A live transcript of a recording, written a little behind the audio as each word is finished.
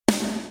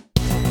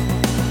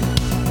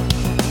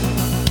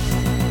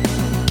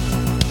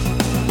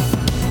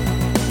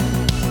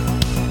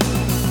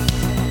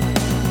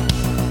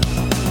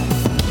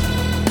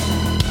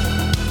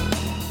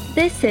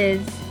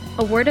This is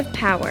A Word of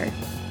Power,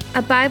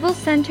 a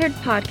Bible-centered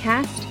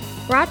podcast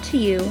brought to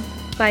you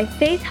by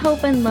Faith,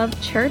 Hope, and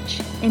Love Church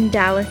in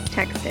Dallas,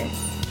 Texas.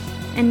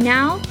 And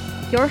now,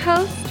 your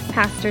host,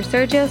 Pastor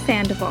Sergio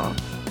Sandoval.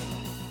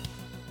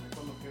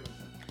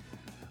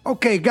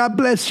 Okay, God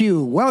bless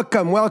you.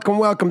 Welcome.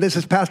 This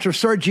is Pastor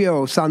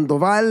Sergio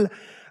Sandoval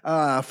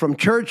from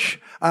church,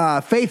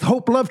 Faith,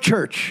 Hope, Love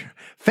Church.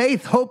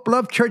 Faith, Hope,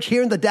 Love Church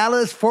here in the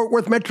Dallas-Fort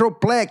Worth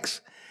Metroplex.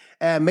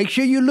 Make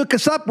sure you look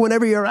us up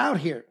whenever you're out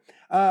here.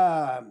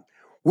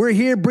 We're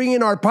here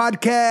bringing our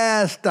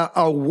podcast,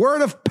 A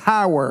Word of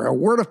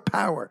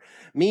Power.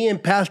 Me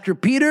and Pastor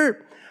Pedro.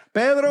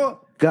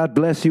 God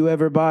bless you,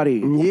 everybody.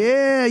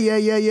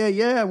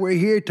 Yeah. We're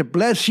here to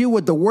bless you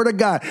with the Word of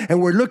God.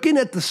 And we're looking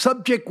at the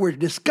subject, we're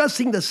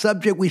discussing the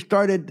subject we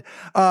started,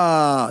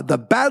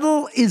 the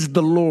battle is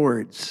the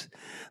Lord's.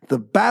 The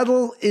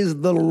battle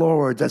is the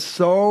Lord's. That's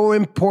so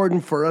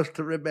important for us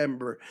to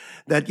remember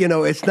that,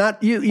 it's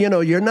not you,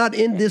 you're not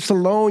in this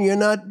alone. You're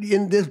not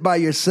in this by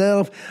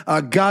yourself.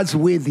 God's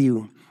with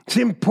you. It's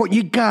important.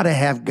 You got to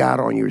have God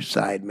on your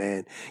side,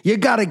 man. You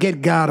got to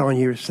get God on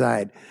your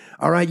side.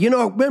 All right.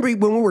 Remember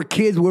when we were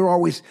kids, we were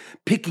always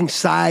picking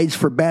sides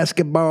for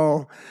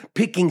basketball,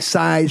 picking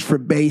sides for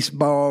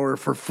baseball or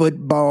for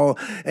football.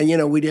 And,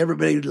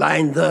 everybody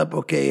lined up.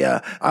 Okay.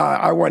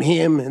 I want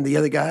him and the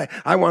other guy.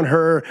 I want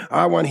her.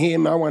 I want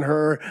him. I want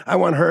her. I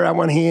want her. I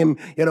want him.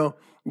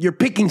 You're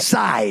picking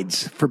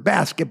sides for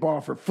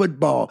basketball, for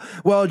football.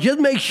 Well, just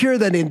make sure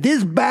that in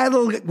this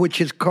battle, which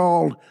is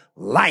called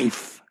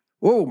life.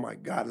 Oh my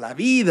God. La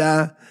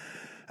vida.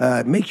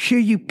 Make sure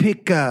you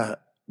pick,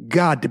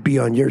 God to be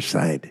on your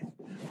side.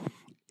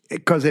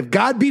 Because if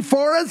God be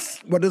for us,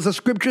 what does the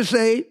scripture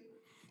say?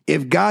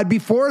 If God be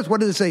for us, what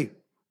does it say?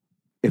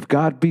 If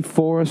God be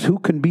for us, who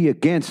can be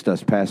against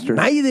us, Pastor?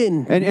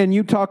 Neither. And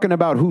you talking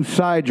about whose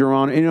side you're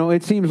on.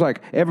 It seems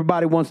like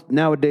everybody wants,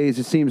 nowadays,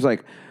 it seems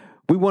like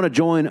we want to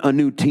join a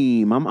new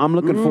team. I'm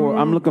looking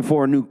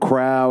for a new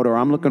crowd, or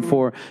I'm looking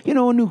for,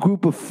 a new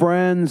group of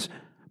friends.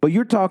 But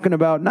you're talking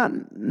about not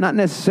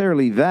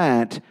necessarily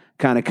that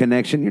kind of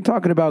connection. You're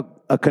talking about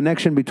a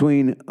connection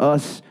between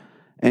us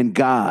and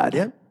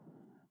God.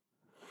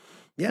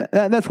 Yeah.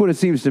 That's what it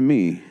seems to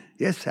me.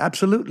 Yes,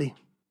 absolutely.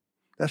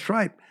 That's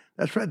right.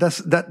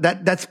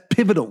 That's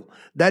pivotal.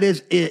 That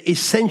is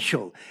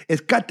essential. It's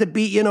got to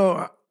be,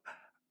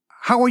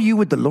 how are you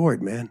with the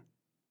Lord, man?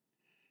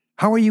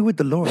 How are you with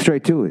the Lord?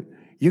 Straight to it.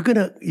 You're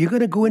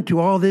gonna go into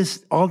all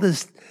this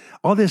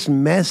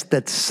mess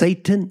that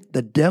Satan,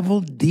 the devil,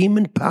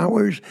 demon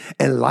powers,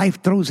 and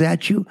life throws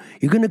at you.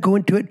 You're gonna go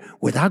into it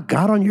without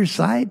God on your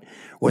side,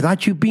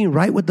 without you being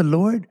right with the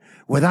Lord,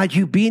 without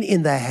you being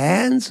in the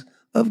hands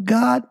of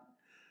God,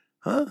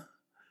 huh?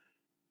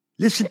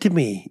 Listen to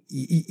me.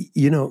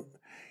 You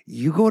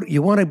want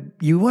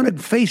to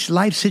face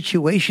life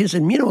situations,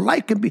 and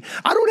life can be.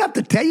 I don't have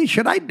to tell you.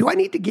 Do I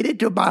need to get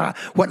into about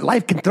what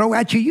life can throw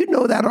at you? You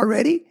know that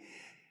already.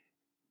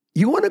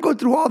 You want to go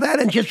through all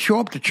that and just show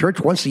up to church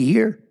once a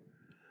year?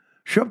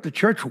 Show up to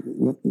church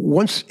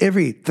once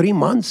every 3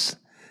 months?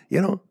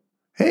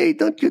 Hey,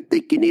 don't you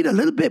think you need a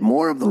little bit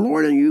more of the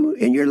Lord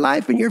in your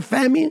life, in your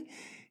family,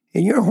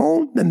 in your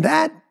home than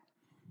that?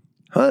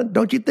 Huh?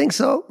 Don't you think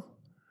so?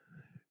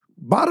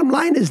 Bottom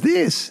line is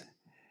this.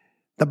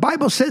 The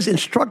Bible says,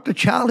 instruct a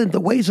child in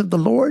the ways of the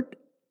Lord.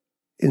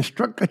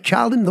 Instruct a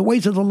child in the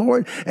ways of the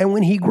Lord. And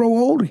when he grow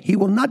old, he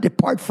will not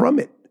depart from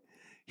it.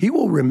 He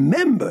will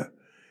remember.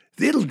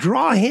 It'll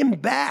draw him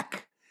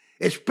back,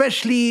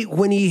 especially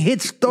when he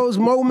hits those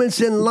moments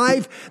in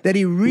life that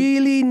he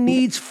really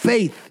needs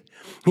faith.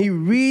 He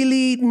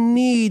really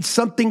needs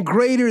something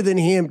greater than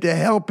him to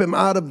help him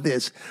out of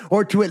this,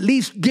 or to at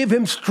least give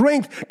him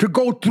strength to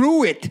go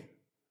through it.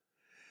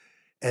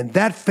 And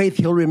that faith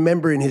he'll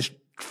remember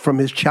from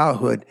his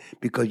childhood,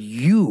 because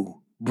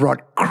you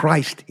brought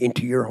Christ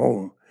into your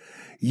home.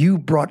 You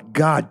brought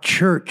God,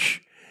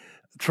 church.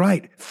 That's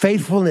right.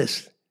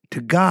 Faithfulness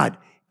to God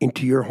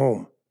into your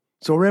home.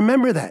 So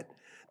remember that.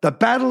 The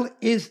battle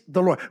is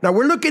the Lord. Now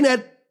we're looking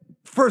at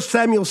 1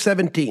 Samuel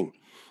 17.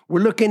 We're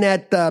looking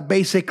at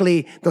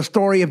basically the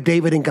story of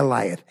David and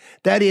Goliath.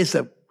 That is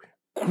a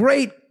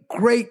great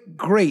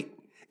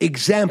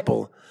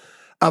example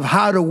of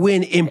how to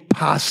win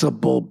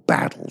impossible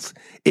battles,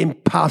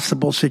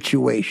 impossible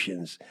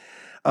situations,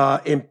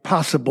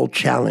 impossible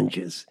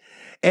challenges.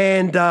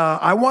 And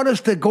I want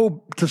us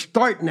to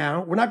start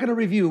now. We're not going to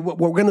review.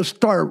 We're going to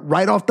start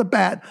right off the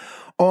bat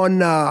on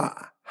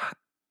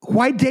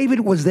why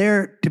David was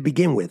there to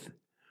begin with.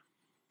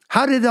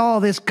 How did all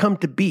this come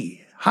to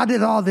be? How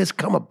did all this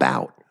come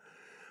about?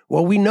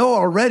 Well, we know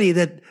already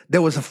that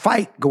there was a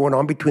fight going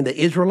on between the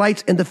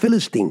Israelites and the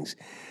Philistines.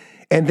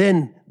 And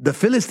then the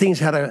Philistines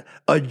had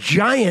a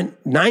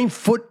giant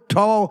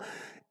 9-foot-tall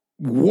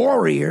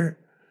warrior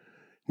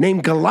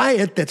named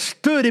Goliath that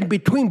stood in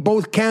between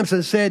both camps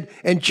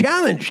and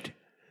challenged,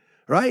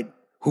 right?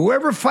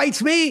 Whoever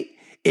fights me,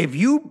 if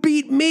you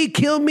beat me,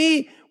 kill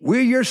me,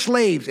 we're your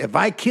slaves. If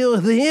I kill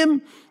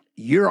him,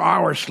 you're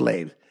our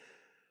slaves.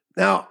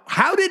 Now,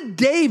 how did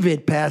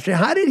David, Pastor,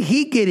 how did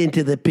he get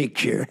into the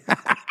picture?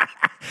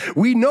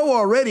 We know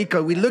already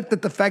because we looked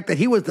at the fact that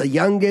he was the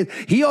youngest.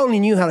 He only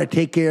knew how to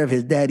take care of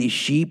his daddy's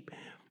sheep.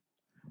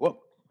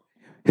 Well,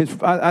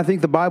 I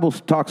think the Bible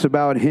talks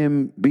about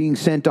him being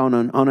sent on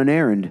an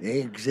errand.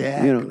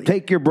 Exactly.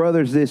 Take your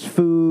brothers this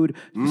food.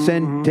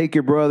 Take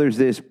your brothers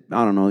this,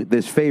 I don't know,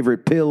 this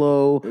favorite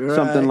pillow,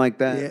 something like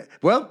that. Yeah.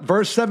 Well,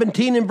 verse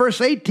 17 and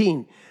verse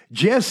 18.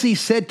 Jesse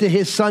said to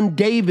his son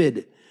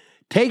David,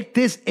 take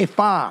this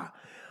ephah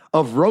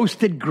of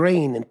roasted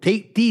grain and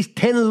take these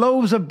 10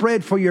 loaves of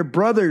bread for your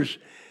brothers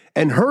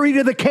and hurry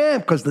to the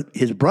camp, because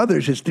his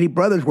 3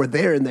 brothers were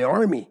there in the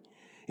army,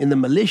 in the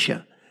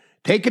militia.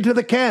 Take it to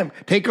the camp.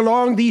 Take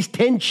along these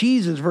 10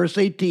 cheeses, verse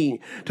 18,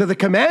 to the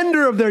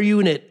commander of their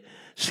unit.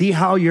 See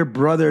how your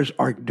brothers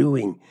are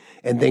doing,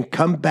 and then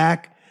come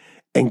back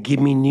and give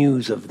me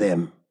news of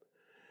them.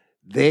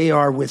 They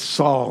are with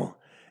Saul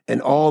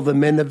and all the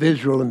men of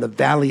Israel in the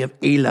valley of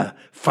Elah,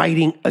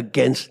 fighting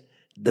against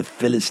the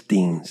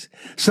Philistines.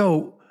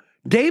 So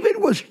David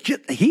was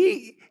just,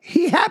 he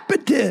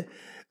happened to,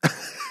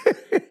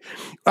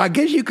 I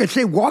guess you could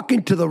say, walk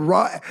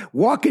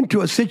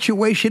into a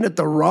situation at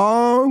the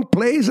wrong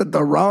place at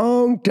the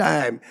wrong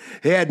time.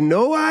 He had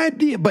no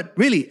idea. But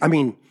really, I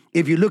mean,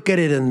 if you look at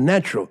it in the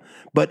natural,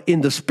 but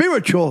in the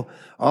spiritual,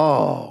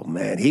 oh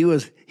man, he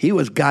was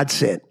God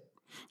sent.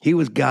 He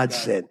was God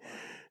sent.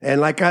 And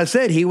like I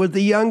said, he was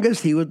the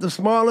youngest, he was the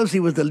smallest,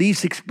 he was the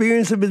least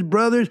experienced of his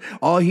brothers.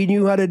 All he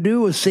knew how to do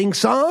was sing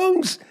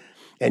songs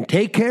and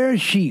take care of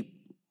sheep.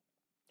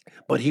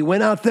 But he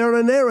went out there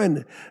on an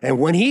errand. And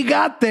when he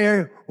got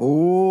there,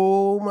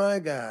 oh my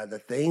God, the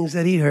things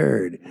that he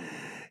heard.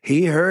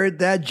 He heard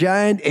that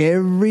giant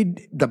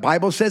the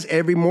Bible says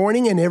every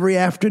morning and every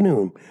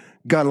afternoon.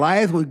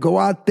 Goliath would go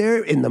out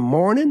there in the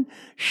morning,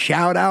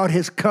 shout out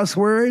his cuss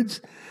words,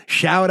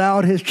 shout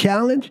out his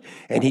challenge,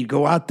 and he'd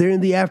go out there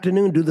in the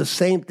afternoon, do the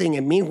same thing.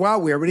 And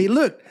meanwhile, we already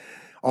looked.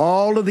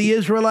 All of the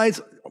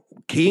Israelites,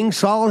 King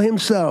Saul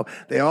himself,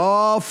 they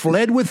all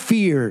fled with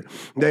fear.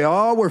 They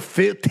all were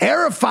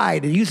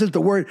terrified.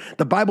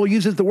 The Bible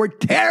uses the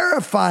word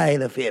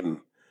terrified of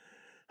him.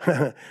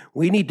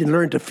 We need to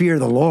learn to fear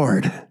the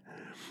Lord,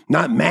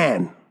 not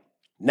man,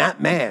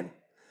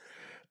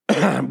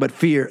 but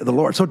fear the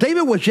Lord. So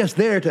David was just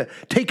there to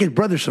take his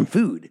brothers some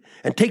food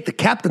and take the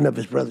captain of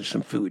his brothers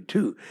some food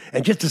too,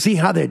 and just to see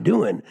how they're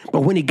doing.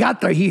 But when he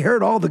got there, he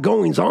heard all the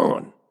goings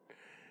on.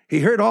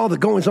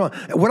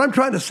 What I'm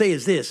trying to say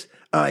is this.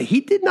 He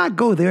did not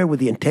go there with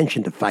the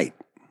intention to fight.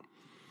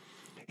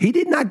 He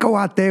did not go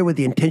out there with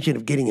the intention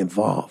of getting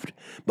involved.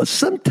 But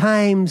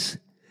sometimes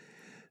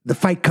the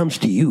fight comes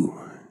to you.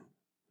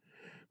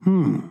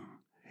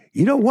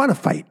 You don't want to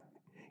fight.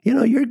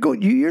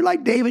 You're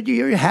like David.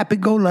 You're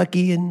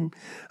happy-go-lucky, and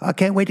I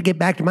can't wait to get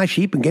back to my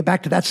sheep and get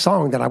back to that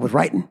song that I was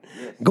writing.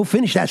 Go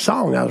finish that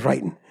song I was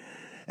writing.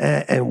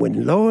 And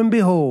when, lo and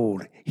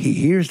behold, he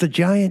hears the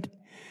giant,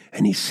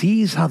 and he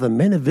sees how the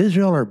men of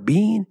Israel are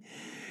being,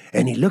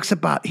 and he looks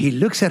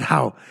at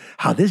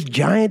how this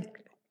giant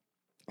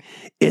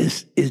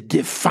is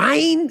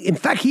defying. In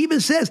fact, he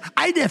even says,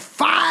 I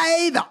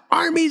defy the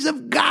armies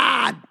of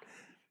God.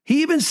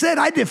 He even said,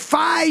 I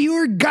defy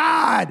your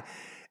God.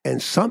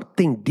 And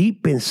something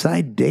deep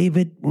inside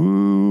David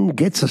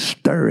gets a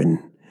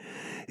stirring.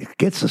 It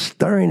gets a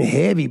stirring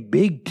heavy,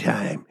 big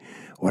time.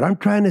 What I'm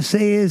trying to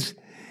say is,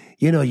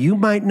 you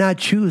might not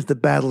choose the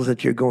battles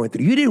that you're going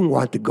through. You didn't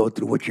want to go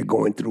through what you're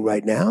going through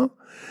right now.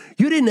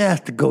 You didn't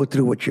ask to go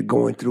through what you're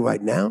going through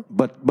right now.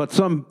 But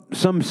some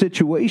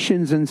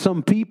situations and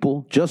some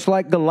people, just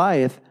like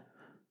Goliath,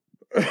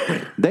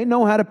 they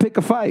know how to pick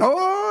a fight.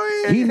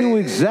 Oh, yeah. He knew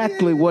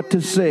exactly what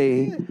to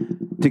say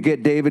to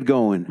get David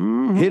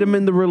going. Hit him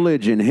in the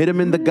religion, hit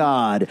him in the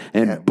God,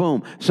 and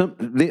boom.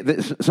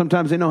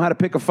 Sometimes they know how to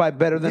pick a fight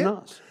better than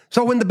us.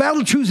 So when the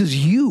battle chooses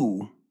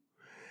you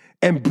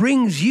and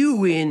brings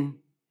you in,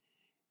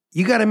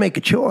 you got to make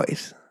a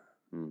choice.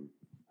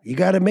 You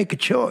got to make a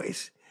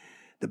choice.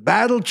 The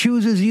battle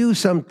chooses you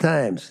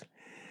sometimes.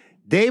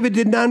 David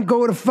did not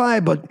go to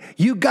fight, but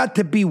you got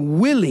to be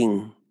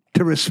willing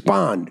to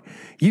respond.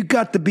 You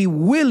got to be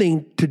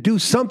willing to do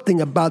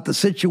something about the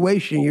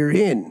situation you're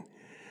in.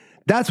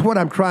 That's what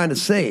I'm trying to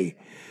say.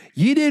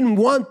 You didn't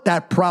want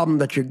that problem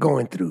that you're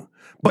going through,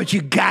 but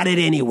you got it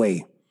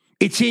anyway.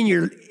 It's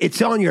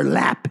on your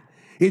lap.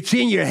 It's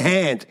in your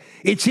hand.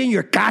 It's in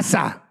your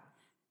casa.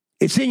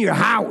 It's in your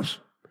house.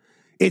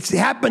 It's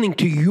happening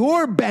to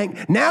your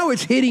bank. Now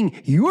it's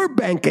hitting your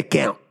bank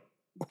account.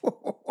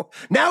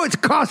 Now it's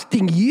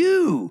costing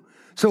you.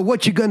 So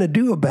what you going to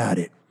do about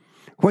it?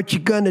 What you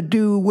going to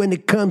do when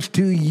it comes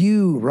to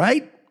you,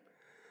 right?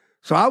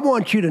 So I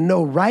want you to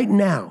know right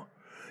now,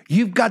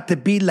 you've got to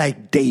be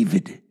like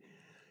David.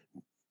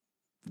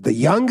 The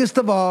youngest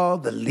of all,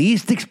 the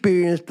least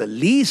experienced, the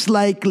least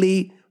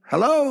likely,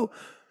 the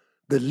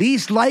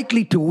least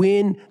likely to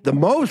win, the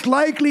most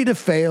likely to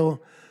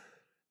fail,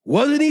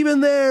 wasn't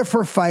even there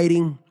for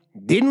fighting,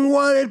 didn't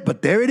want it,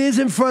 but there it is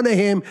in front of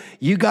him.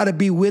 You got to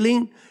be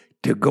willing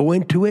to go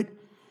into it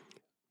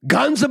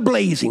Guns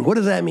a-blazing. What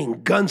does that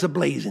mean? Guns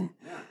a-blazing.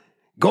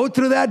 Go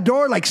through that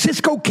door like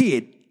Cisco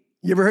Kid.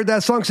 You ever heard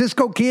that song,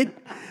 Cisco Kid?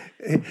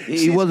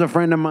 He was a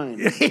friend of mine.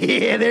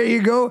 Yeah, there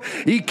you go.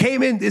 He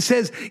came in, it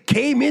says,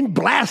 came in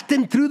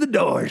blasting through the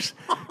doors.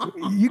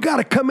 You got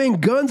to come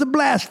in guns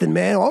a-blasting,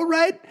 man. All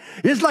right?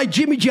 It's like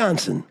Jimmy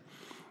Johnson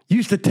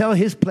used to tell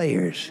his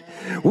players,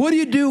 what do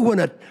you do when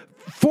a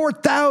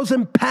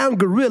 4,000-pound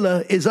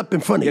gorilla is up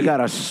in front of you? You got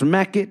to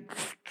smack it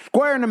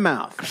square in the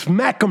mouth.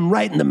 Smack him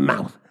right in the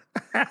mouth.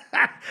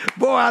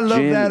 Boy, I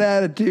love that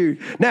attitude.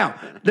 Now,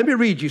 let me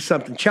read you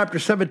something. Chapter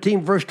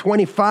 17, verse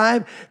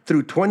 25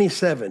 through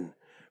 27.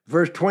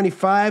 Verse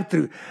 25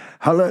 through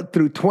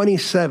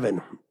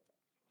 27.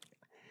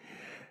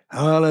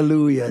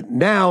 Hallelujah.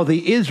 Now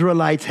the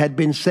Israelites had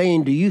been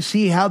saying, do you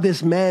see how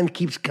this man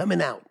keeps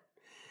coming out?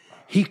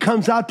 He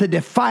comes out to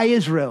defy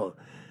Israel.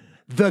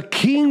 The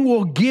king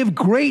will give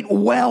great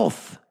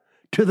wealth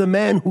to the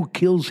man who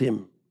kills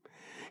him.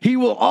 He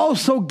will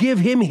also give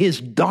him his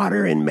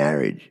daughter in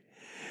marriage,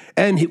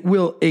 and he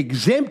will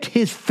exempt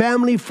his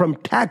family from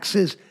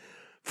taxes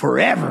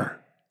forever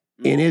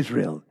in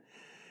Israel.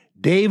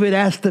 David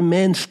asked the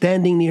men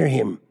standing near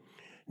him,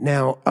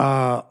 now,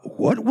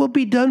 what will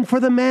be done for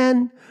the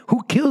man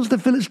who kills the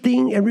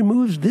Philistine and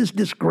removes this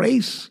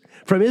disgrace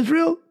from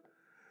Israel?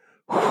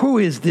 Who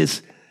is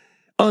this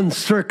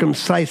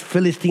uncircumcised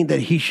Philistine that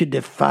he should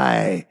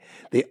defy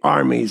the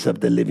armies of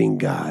the living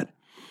God?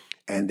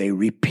 And they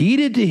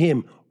repeated to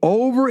him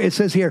it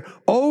says here,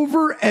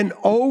 over and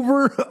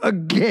over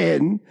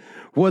again,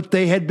 what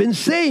they had been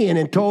saying,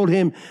 and told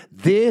him,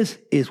 this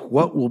is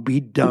what will be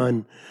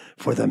done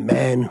for the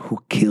man who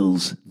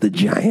kills the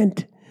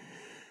giant.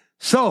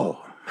 So,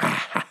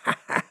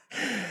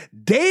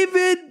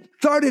 David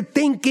started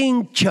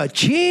thinking,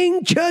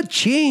 cha-ching,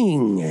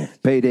 cha-ching.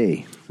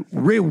 Payday.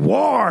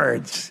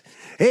 Rewards.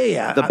 Hey,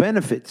 the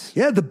benefits.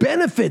 Yeah, the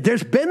benefit.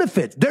 There's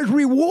benefits. There's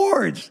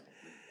rewards.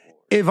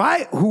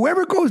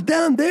 Whoever goes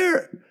down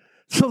there,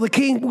 so the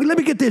king, let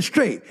me get this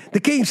straight.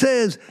 The king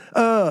says,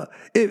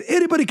 if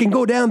anybody can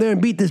go down there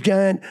and beat this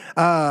giant,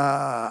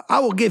 I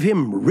will give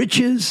him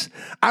riches.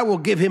 I will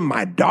give him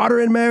my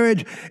daughter in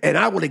marriage, and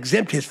I will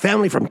exempt his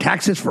family from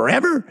taxes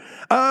forever.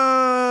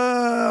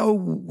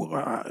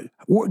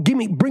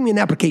 Bring me an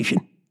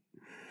application.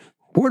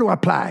 Where do I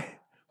apply?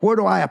 Where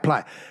do I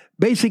apply?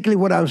 Basically,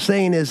 what I'm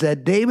saying is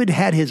that David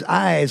had his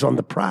eyes on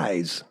the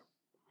prize.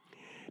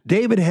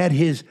 David had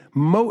his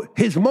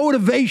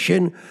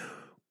motivation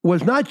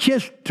was not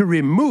just to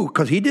remove,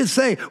 because he did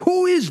say,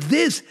 who is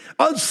this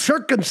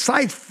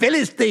uncircumcised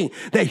Philistine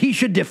that he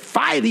should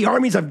defy the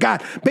armies of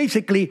God?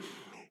 Basically,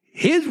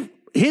 his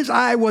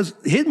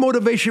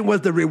motivation was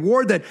the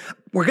reward that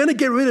we're going to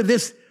get rid of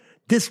this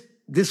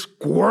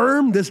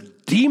worm, this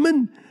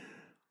demon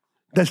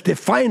that's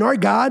defying our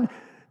God,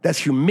 that's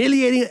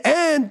humiliating,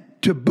 and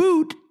to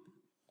boot,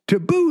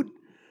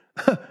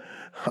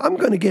 I'm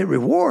going to get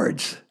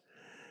rewards.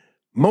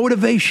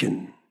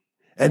 Motivation.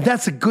 And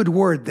that's a good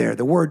word there,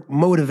 the word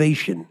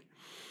motivation.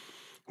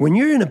 When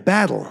you're in a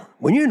battle,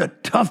 when you're in a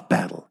tough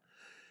battle,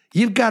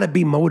 you've got to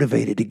be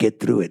motivated to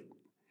get through it.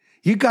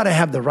 You've got to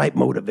have the right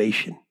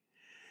motivation.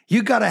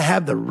 You got to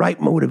have the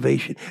right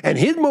motivation. And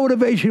his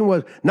motivation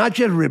was not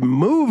just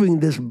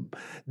removing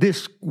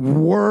this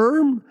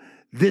worm,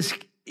 this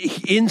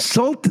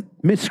insult.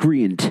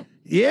 Miscreant.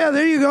 Yeah,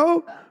 there you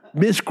go.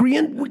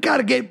 Miscreant. We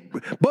got to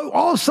but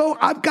also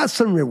I've got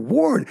some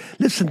reward.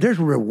 Listen, there's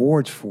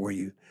rewards for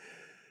you.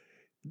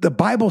 The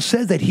Bible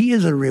says that he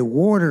is a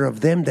rewarder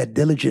of them that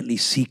diligently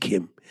seek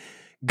him.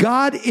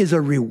 God is a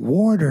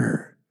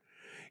rewarder.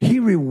 He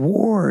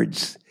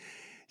rewards.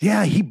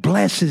 Yeah, he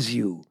blesses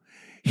you.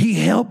 He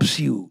helps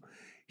you.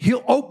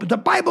 He'll open. The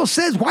Bible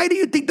says, why do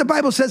you think the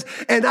Bible says,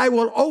 and I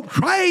will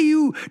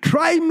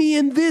try me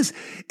in this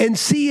and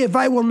see if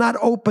I will not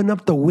open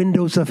up the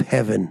windows of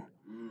heaven.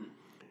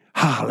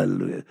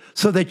 Hallelujah.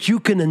 So that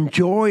you can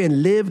enjoy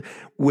and live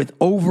with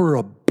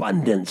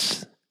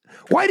overabundance.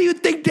 Why do you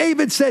think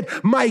David said,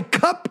 my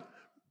cup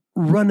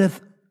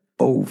runneth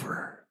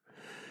over?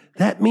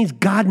 That means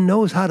God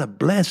knows how to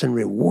bless and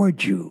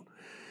reward you.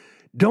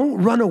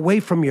 Don't run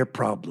away from your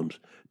problems.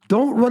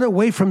 Don't run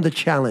away from the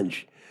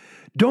challenge.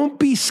 Don't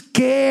be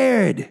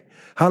scared.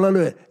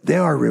 Hallelujah.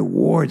 There are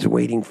rewards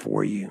waiting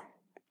for you.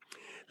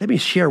 Let me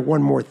share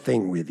one more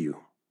thing with you.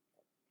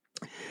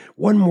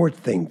 One more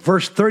thing.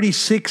 Verse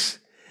 36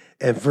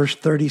 and verse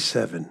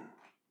 37.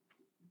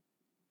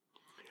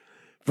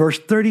 Verse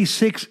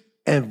 36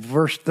 and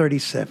verse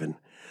 37.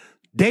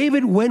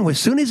 David went, as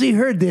soon as he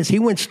heard this, he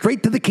went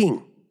straight to the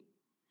king.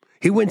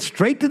 He went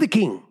straight to the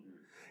king.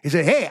 He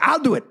said, hey, I'll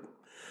do it.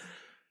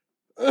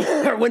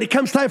 When it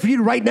comes time for you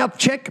to write out the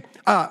check,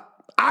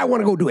 I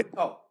want to go do it.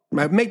 Oh.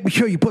 Make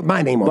sure you put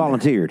my name on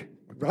Volunteered.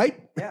 There. Right?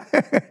 Yeah.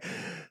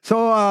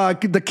 So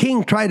the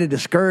king tried to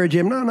discourage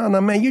him.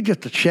 No, man, you're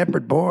just a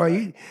shepherd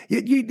boy.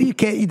 You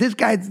can't, this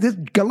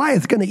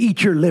Goliath's going to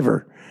eat your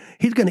liver.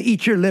 He's going to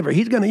eat your liver.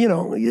 He's going to,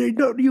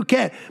 you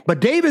can't. But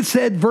David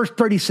said, verse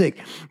 36,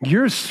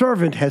 your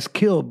servant has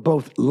killed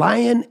both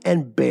lion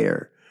and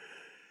bear,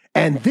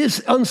 And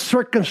this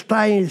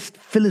uncircumcised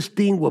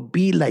Philistine will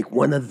be like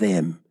one of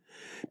them,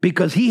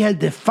 because he has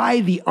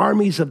defied the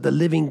armies of the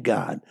living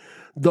God.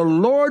 The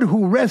Lord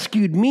who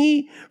rescued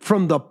me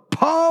from the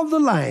paw of the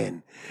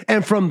lion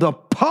and from the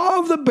paw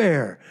of the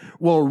bear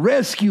will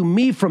rescue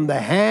me from the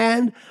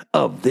hand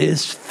of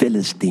this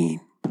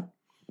Philistine.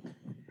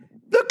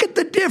 Look at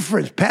the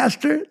difference,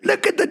 Pastor.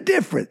 Look at the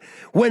difference.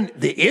 When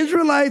the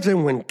Israelites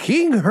and when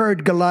King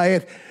heard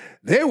Goliath,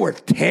 they were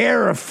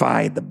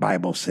terrified, the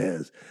Bible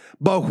says.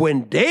 But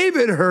when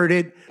David heard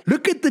it,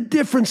 look at the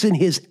difference in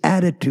his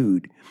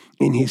attitude,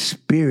 in his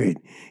spirit.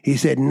 He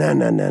said,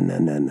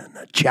 no,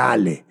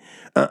 Charlie.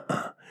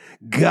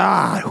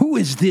 God, who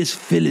is this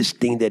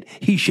Philistine that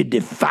he should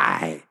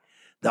defy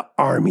the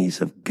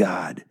armies of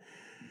God?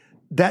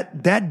 That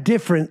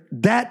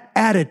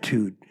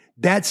attitude,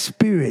 that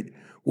spirit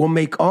will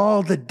make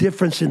all the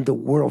difference in the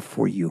world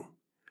for you.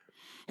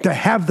 To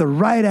have the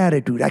right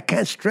attitude, I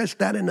can't stress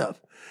that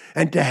enough.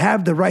 And to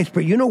have the right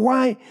spirit. You know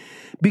why?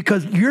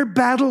 Because your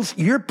battles,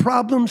 your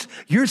problems,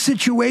 your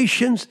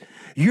situations,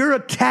 your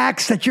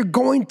attacks that you're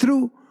going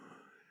through,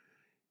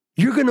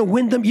 you're going to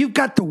win them. You've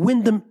got to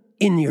win them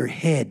in your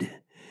head.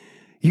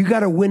 You got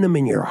to win them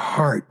in your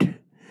heart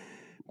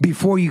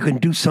before you can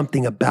do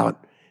something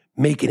about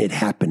making it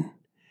happen.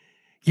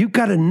 You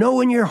got to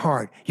know in your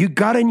heart. You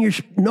got to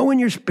know in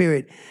your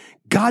spirit,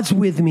 God's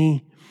with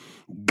me.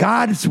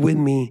 God's with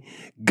me.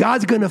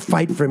 God's going to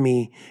fight for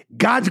me.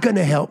 God's going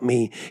to help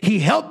me. He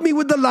helped me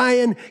with the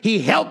lion. He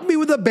helped me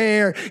with the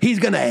bear. He's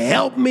going to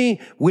help me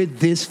with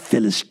this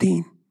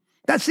Philistine.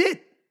 That's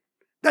it.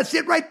 That's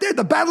it right there.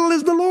 The battle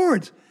is the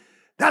Lord's.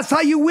 That's how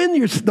you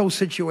win those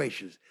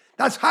situations.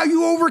 That's how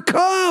you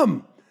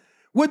overcome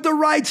with the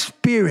right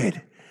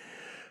spirit,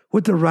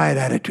 with the right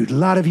attitude. A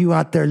lot of you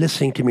out there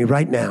listening to me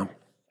right now,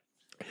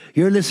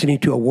 you're listening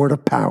to A Word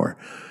of Power,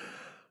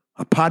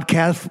 a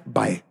podcast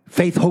by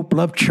Faith, Hope,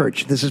 Love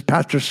Church. This is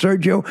Pastor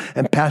Sergio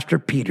and Pastor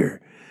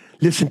Peter.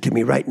 Listen to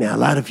me right now, a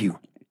lot of you.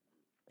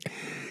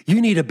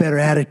 You need a better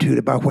attitude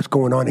about what's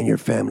going on in your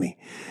family.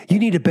 You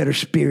need a better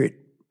spirit.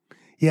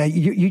 Yeah,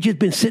 you just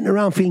been sitting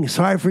around feeling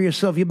sorry for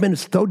yourself. You've been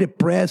so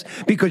depressed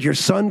because your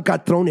son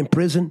got thrown in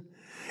prison.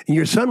 And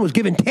your son was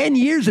given 10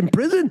 years in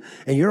prison,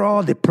 and you're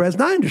all depressed.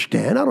 And I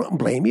understand. I don't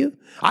blame you.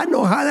 I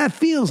know how that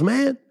feels,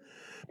 man.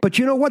 But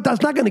you know what?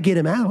 That's not going to get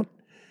him out.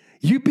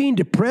 You being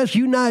depressed,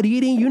 you not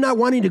eating, you not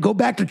wanting to go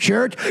back to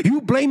church,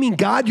 you blaming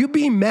God, you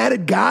being mad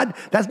at God,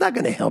 that's not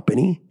going to help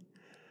any.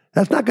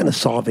 That's not going to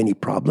solve any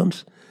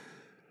problems.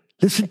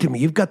 Listen to me.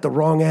 You've got the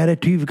wrong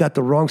attitude. You've got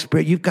the wrong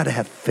spirit. You've got to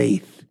have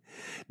faith.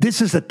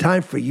 This is the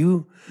time for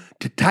you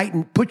to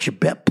tighten, put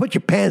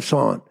your pants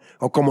on.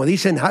 Or como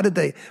dicen, how did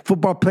the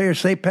football players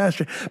say,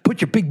 Pastor?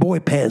 Put your big boy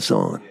pants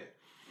on.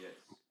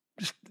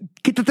 Just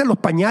quítate los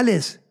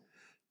pañales.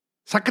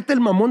 Sácate el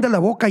mamón de la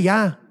boca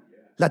ya.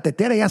 La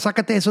tetera ya,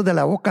 sácate eso de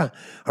la boca.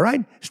 All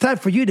right? It's time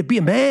for you to be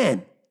a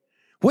man.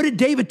 What did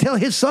David tell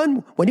his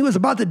son when he was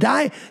about to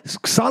die?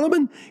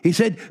 Solomon? He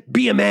said,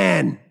 be a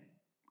man.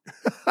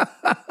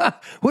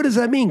 What does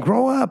that mean?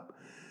 Grow up.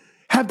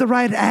 Have the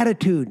right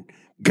attitude.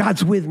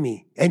 God's with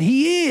me. And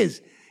he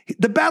is.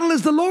 The battle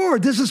is the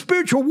Lord. This is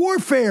spiritual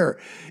warfare.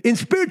 In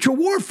spiritual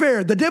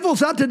warfare, the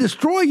devil's out to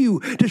destroy you,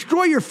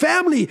 destroy your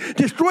family,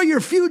 destroy your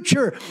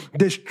future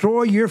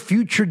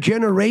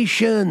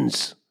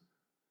generations.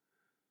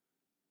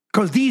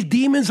 Because these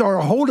demons are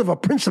a hold of a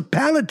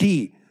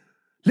principality.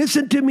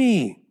 Listen to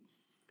me.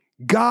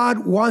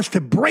 God wants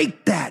to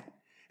break that.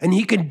 And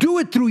he can do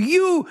it through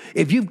you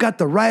if you've got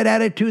the right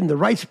attitude and the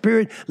right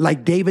spirit.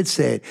 Like David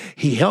said,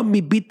 he helped me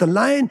beat the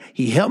lion.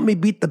 He helped me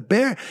beat the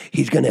bear.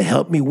 He's going to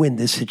help me win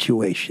this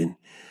situation.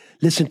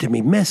 Listen to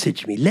me.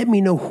 Message me. Let me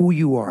know who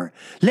you are.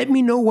 Let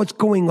me know what's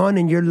going on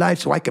in your life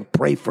so I can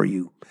pray for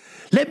you.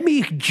 Let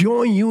me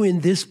join you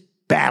in this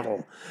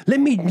battle. Let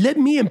me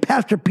and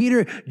Pastor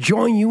Peter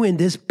join you in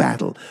this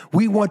battle.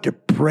 We want to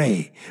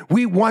pray.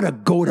 We want to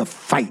go to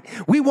fight.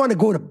 We want to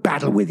go to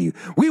battle with you.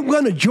 We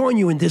want to join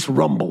you in this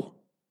rumble.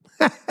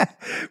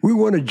 We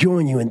want to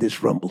join you in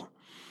this rumble.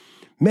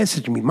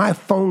 Message me. My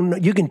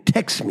phone, you can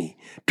text me.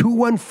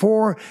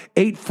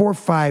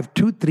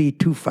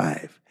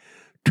 214-845-2325.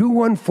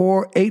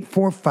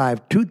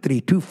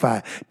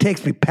 214-845-2325.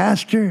 Text me,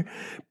 Pastor,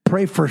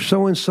 pray for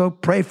so-and-so,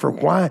 pray for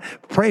Juan,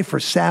 pray for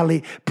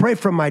Sally, pray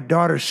for my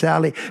daughter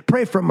Sally,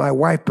 pray for my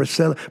wife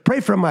Priscilla, pray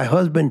for my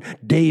husband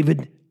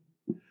David.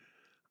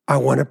 I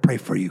want to pray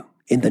for you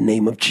in the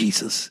name of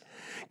Jesus.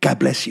 God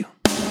bless you.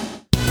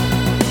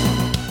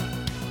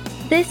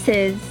 This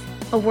is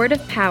A Word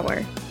of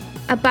Power,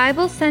 a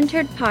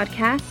Bible-centered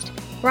podcast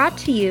brought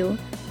to you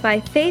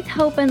by Faith,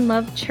 Hope, and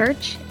Love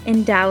Church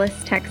in Dallas,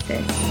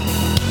 Texas.